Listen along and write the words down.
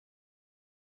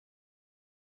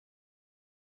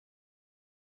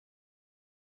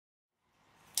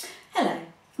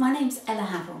My name's Ella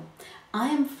Havel. I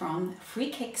am from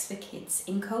Free Cakes for Kids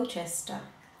in Colchester.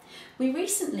 We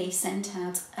recently sent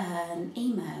out an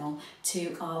email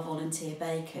to our volunteer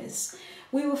bakers.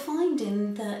 We were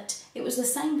finding that it was the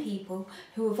same people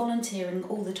who were volunteering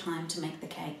all the time to make the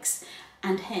cakes,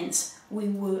 and hence we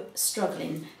were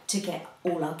struggling to get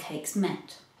all our cakes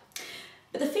met.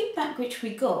 But the feedback which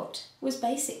we got was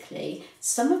basically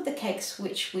some of the cakes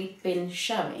which we'd been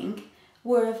showing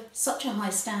were of such a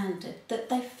high standard that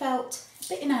they felt a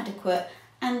bit inadequate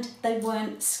and they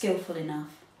weren't skillful enough.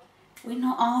 We're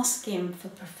not asking for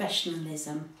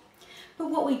professionalism, but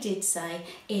what we did say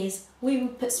is we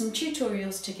would put some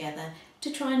tutorials together to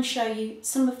try and show you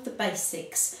some of the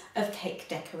basics of cake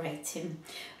decorating.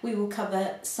 We will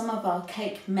cover some of our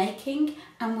cake making,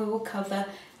 and we will cover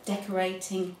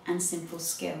decorating and simple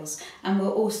skills, and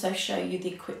we'll also show you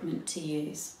the equipment to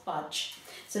use. Fudge.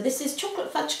 So this is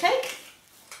chocolate fudge cake,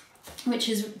 which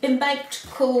has been baked,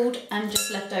 cooled and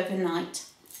just left overnight.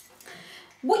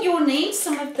 What you'll need,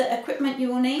 some of the equipment you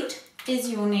will need, is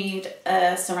you'll need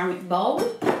a ceramic bowl.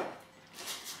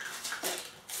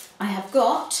 I have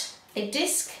got a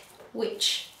disc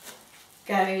which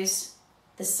goes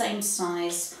the same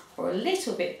size or a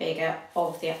little bit bigger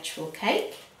of the actual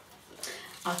cake.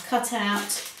 I've cut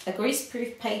out a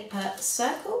greaseproof paper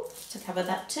circle to cover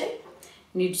that too.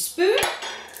 You need a spoon.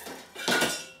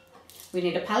 We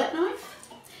need a palette knife,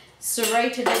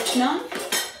 serrated edge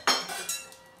knife.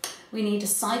 We need a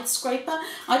side scraper.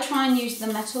 I try and use the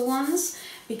metal ones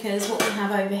because what we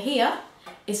have over here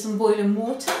is some boiling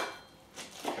water.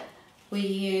 We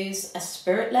use a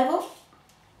spirit level.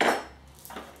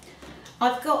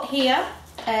 I've got here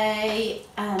a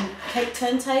cake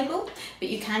turntable, but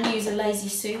you can use a Lazy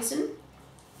Susan.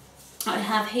 I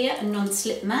have here a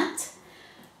non-slip mat,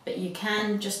 but you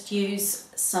can just use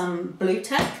some blue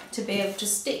tack to be able to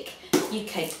stick your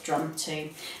cake drum to.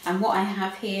 And what I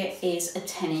have here is a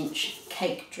 10-inch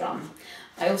cake drum.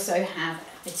 I also have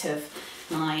a bit of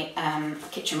my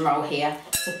kitchen roll here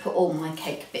to put all my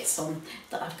cake bits on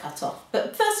that I've cut off.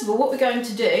 But first of all, what we're going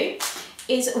to do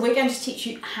is we're going to teach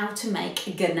you how to make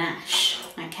a ganache.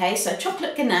 Okay, so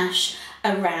chocolate ganache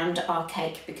around our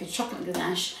cake, because chocolate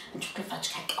ganache and chocolate fudge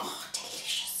cake are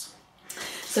delicious.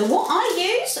 So what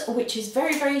I use, which is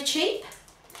very, very cheap,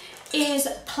 is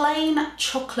plain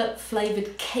chocolate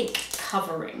flavoured cake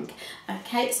covering.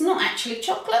 Okay, it's not actually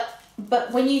chocolate,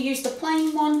 but when you use the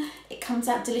plain one, it comes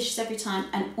out delicious every time,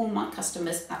 and all my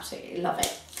customers absolutely love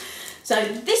it. So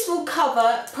this will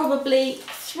cover probably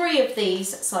 3 of these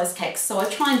size cakes. So I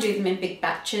try and do them in big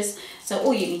batches. So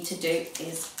all you need to do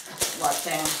is cut it right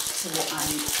down to what I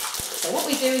need. So what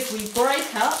we do is we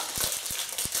break up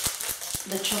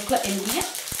the chocolate in here,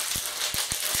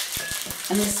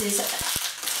 and this is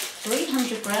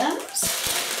 300 grams,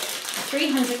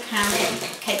 300 pound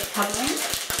cake covering.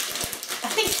 I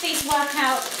think these work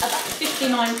out about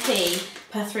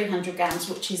 59p per 300 grams,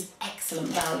 which is excellent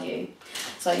value.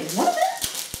 So I use one of them,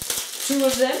 2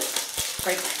 of them,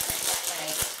 great.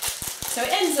 So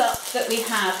it ends up that we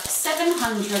have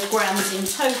 700 grams in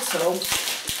total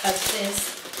of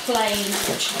this plain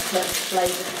chocolate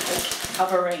flavoured cake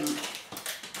covering.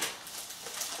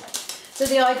 So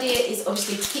the idea is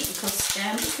obviously to keep the costs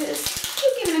down, because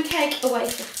you're giving a cake away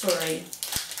for free.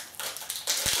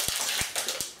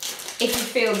 If you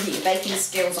feel that your baking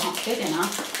skills aren't good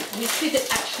enough, you could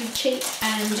actually cheat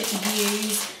and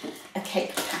use a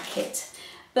cake packet.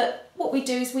 But what we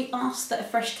do is we ask that a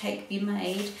fresh cake be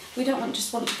made. We don't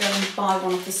just want to go and buy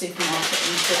one off the supermarket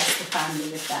and bless the family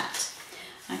with that.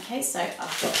 Okay, so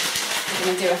we're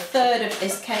going to do a third of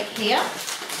this cake here.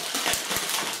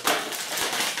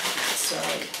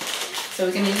 So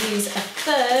we're going to use a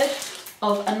third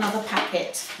of another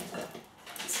packet.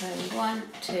 So 1,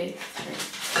 2, 3,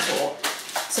 4.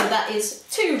 So that is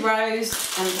 2 rows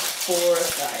and 4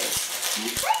 of those.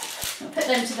 Okay, we'll put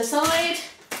them to the side.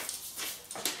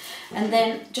 And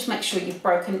then just make sure you've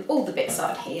broken all the bits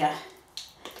out here.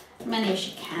 As many as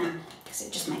you can, because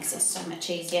it just makes it so much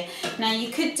easier. Now you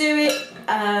could do it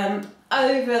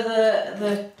over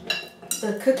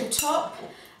the cooker top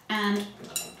and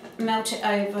melt it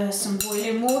over some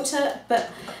boiling water, but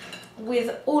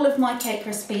with all of my cake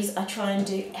recipes I try and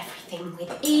do everything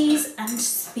with ease and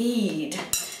speed,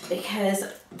 because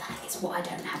that is what I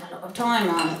don't have a lot of time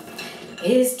on,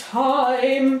 is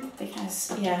time,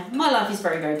 because yeah, my life is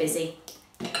very, very busy.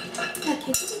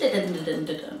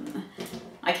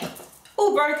 Okay,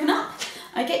 all broken up.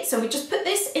 Okay, so we just put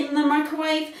this in the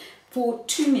microwave for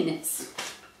 2 minutes.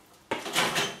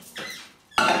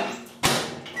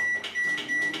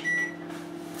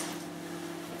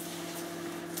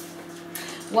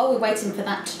 While we're waiting for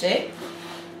that to do,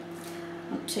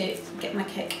 want to get my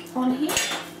cake on here.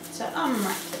 So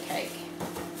unwrap the cake.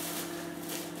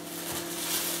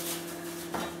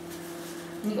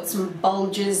 And you've got some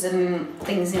bulges and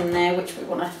things in there which we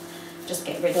want to just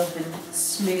get rid of and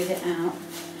smooth it out.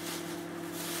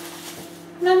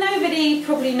 Now nobody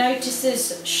probably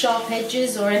notices sharp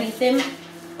edges or anything,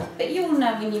 but you'll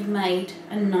know when you've made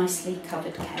a nicely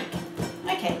covered cake.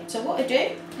 Okay, so what I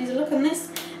do is I look on this,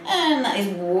 and that is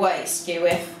way skew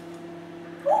with.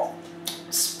 Ooh,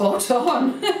 spot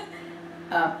on.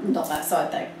 Not that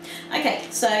side though. Okay,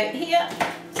 so here,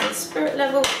 so the spirit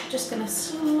level, just going to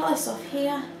slice off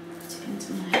here, stick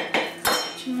into my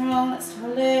kitchen roll. Let's have a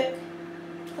look.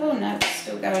 Oh no, it's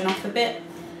still going off a bit.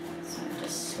 So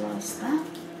just slice that.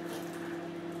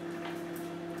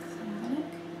 Let's have a look.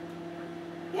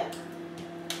 Yep.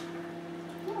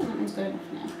 Oh, that one's going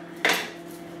off now.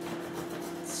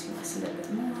 Slice a little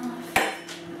bit more off.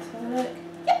 Let's have a look.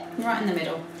 Yep, right in the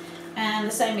middle. And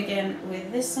the same again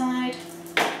with this side.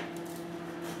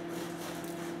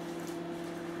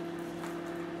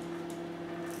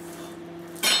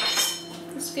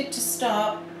 It's good to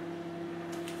start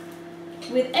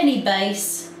with any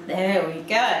base. There we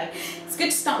go. It's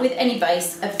good to start with any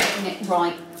base of getting it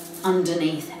right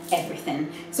underneath everything.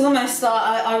 It's almost like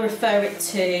I refer it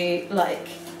to like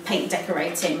paint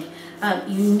decorating.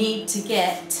 You need to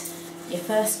get your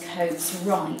first coats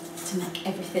right to make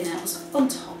everything else on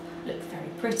top look very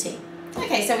pretty.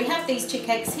 Okay, so we have these two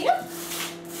cakes here,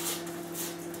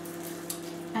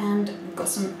 and we've got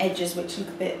some edges which look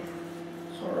a bit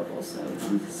horrible, so we're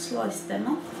going to slice them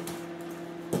off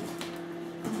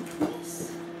like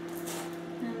this,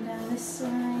 and down this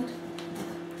side,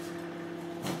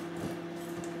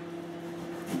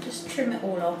 and just trim it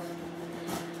all off.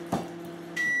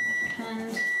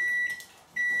 And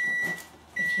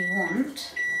if you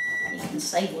want, you can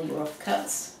save all your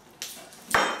offcuts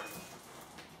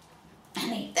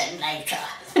and eat them later.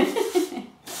 Right,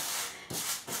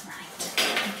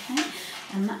 okay,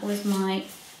 and that was my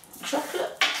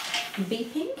chocolate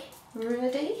beeping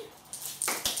ready.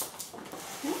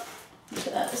 Okay,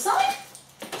 put that aside.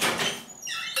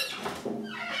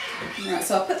 Right,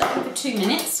 so I'll put that on for 2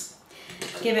 minutes.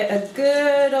 Give it a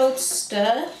good old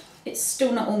stir. It's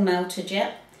still not all melted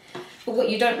yet, but what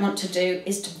you don't want to do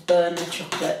is to burn the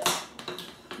chocolate.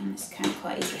 And this can be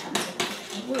quite easy handled.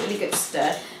 A really good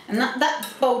stir. And that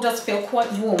bowl does feel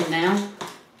quite warm now.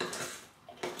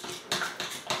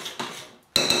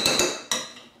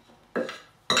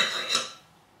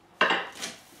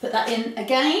 Put that in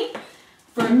again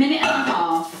for 1.5 minutes.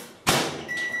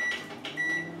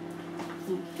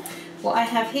 What I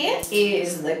have here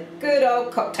is the good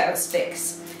old cocktail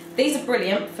sticks. These are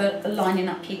brilliant for lining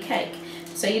up your cake.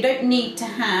 So you don't need to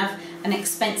have an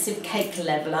expensive cake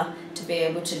leveler to be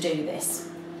able to do this.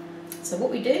 So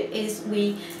what we do is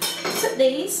we put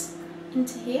these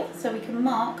into here so we can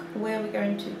mark where we're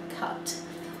going to cut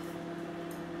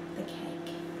the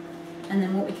cake. And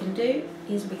then what we can do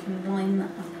is we can line that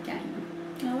up again.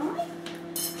 Alright?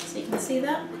 So you can see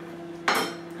that.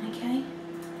 Okay.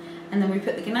 And then we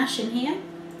put the ganache in here.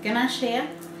 Ganache here.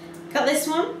 Cut this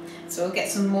one. So we'll get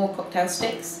some more cocktail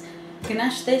sticks.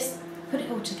 Ganache this. Put it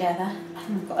all together,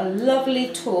 and we've got a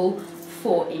lovely tall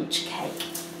 4-inch cake.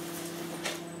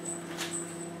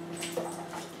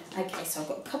 Okay, so I've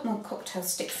got a couple more cocktail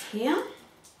sticks here.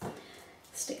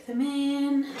 Stick them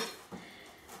in.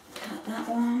 Cut that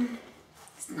one.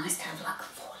 It's nice to have like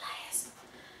 4 layers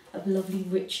of lovely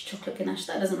rich chocolate ganache.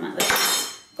 That doesn't matter.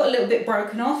 Got a little bit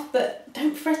broken off, but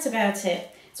don't fret about it.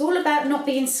 It's all about not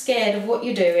being scared of what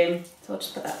you're doing. So I'll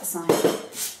just put that aside.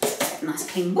 Get a nice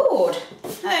clean board.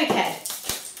 Okay.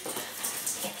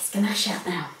 Let's get this ganache out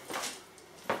now.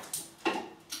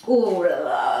 All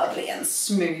lovely and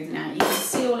smooth now. You can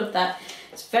see all of that.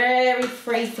 It's very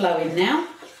free flowing now.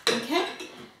 Okay.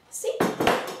 See?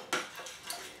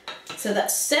 So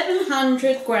that's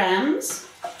 700 grams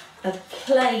of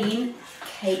plain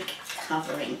cake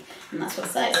covering. And that's what I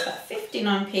say, it's about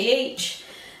 59p each.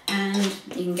 And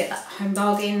you can get that at home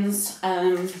bargains.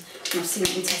 I've seen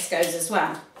it in Tesco's as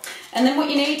well. And then what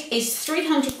you need is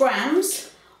 300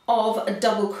 grams of a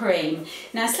double cream.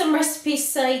 Now some recipes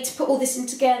say to put all this in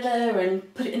together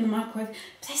and put it in the microwave.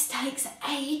 But this takes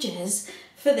ages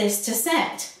for this to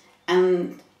set.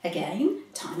 And again,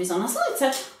 time is on our side.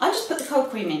 So I just put the cold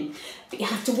cream in. But you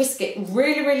have to whisk it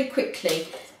really, really quickly.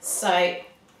 So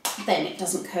then it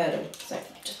doesn't curdle. So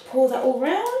just pour that all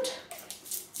round.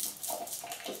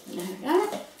 There we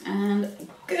go. And a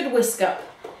good whisk up.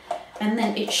 And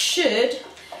then it should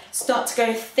start to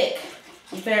go thick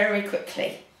very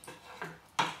quickly.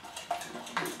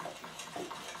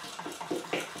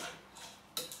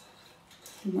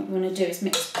 And what you want to do is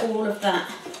mix all of that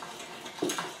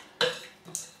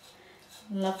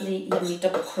lovely, yummy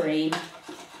double cream.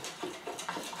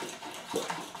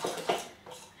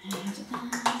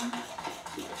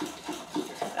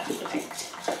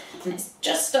 Perfect. And it's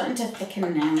just starting to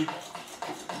thicken now.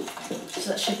 So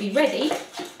that should be ready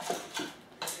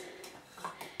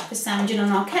for sandwiching on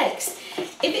our cakes.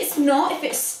 If it's not, if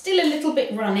it's still a little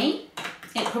bit runny,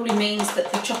 it probably means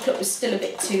that the chocolate was still a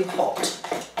bit too hot.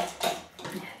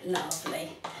 Yeah,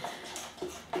 lovely.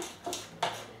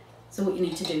 So what you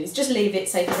need to do is just leave it,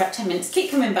 say, for about 10 minutes.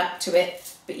 Keep coming back to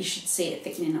it, but you should see it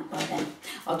thickening up by then.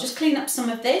 I'll just clean up some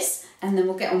of this and then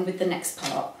we'll get on with the next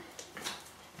part.